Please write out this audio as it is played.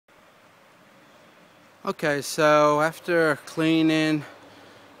Okay, so after cleaning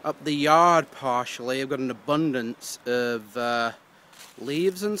up the yard partially, I've got an abundance of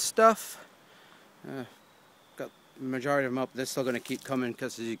leaves and stuff. Got the majority of them up. They're still going to keep coming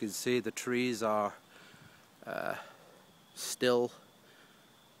because, as you can see, the trees are still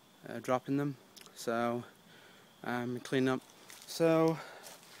dropping them. So I'm cleaning up. So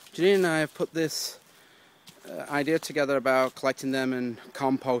Janine and I have put this idea together about collecting them and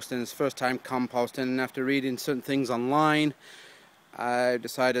composting. It's first time composting, and after reading certain things online, I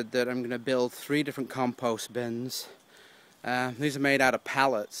decided that I'm going to build 3 different compost bins. These are made out of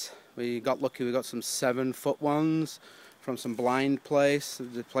pallets. We got lucky, we got some 7-foot ones from some blind place,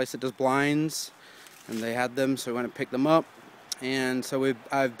 the place that does blinds, and they had them, so we went and picked them up. And so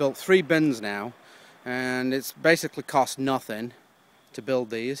I've built 3 bins now, and it's basically cost nothing to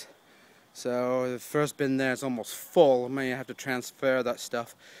build these. So the first bin there is almost full. I may have to transfer that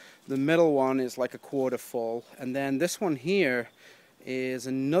stuff. The middle one is like a quarter full, and then this one here is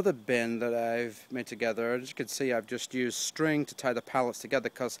another bin that I've made together. As you can see, I've just used string to tie the pallets together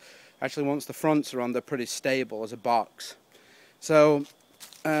because actually once the fronts are on, they're pretty stable as a box. So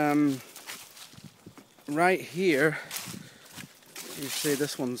right here, you see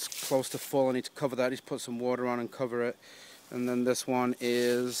this one's close to full. I need to cover that. Just put some water on and cover it. And then this one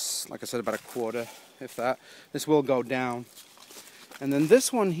is, like I said, about a quarter, if that. This will go down. And then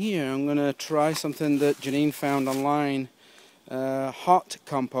this one here, I'm going to try something that Janine found online, hot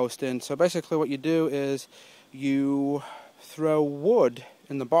composting. So basically what you do is you throw wood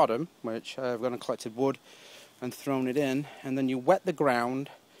in the bottom, which I've gone and collected wood and thrown it in, and then you wet the ground,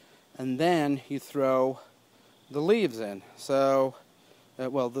 and then you throw the leaves in. So,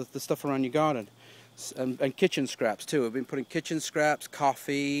 well, the stuff around your garden. And kitchen scraps too. I've been putting kitchen scraps,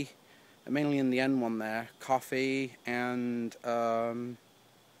 coffee, mainly in the end one there, coffee and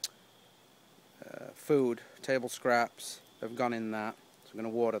food, table scraps have gone in that. So I'm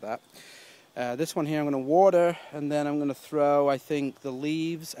going to water that. This one here I'm going to water, and then I'm going to throw, I think, the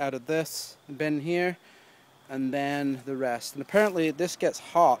leaves out of this bin here, and then the rest. And apparently this gets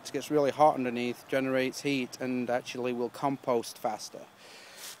hot, gets really hot underneath, generates heat, and actually will compost faster.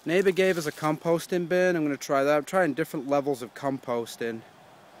 Neighbor gave us a composting bin. I'm going to try that. I'm trying different levels of composting.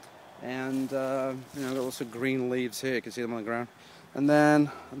 And, you know, got lots of green leaves here. You can see them on the ground. And then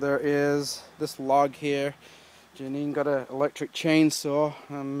there is this log here. Janine got an electric chainsaw.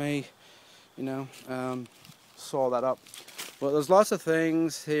 I may, you know, saw that up. But there's lots of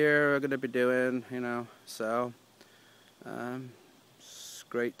things here we're going to be doing, you know. So, it's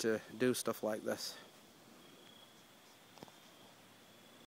great to do stuff like this.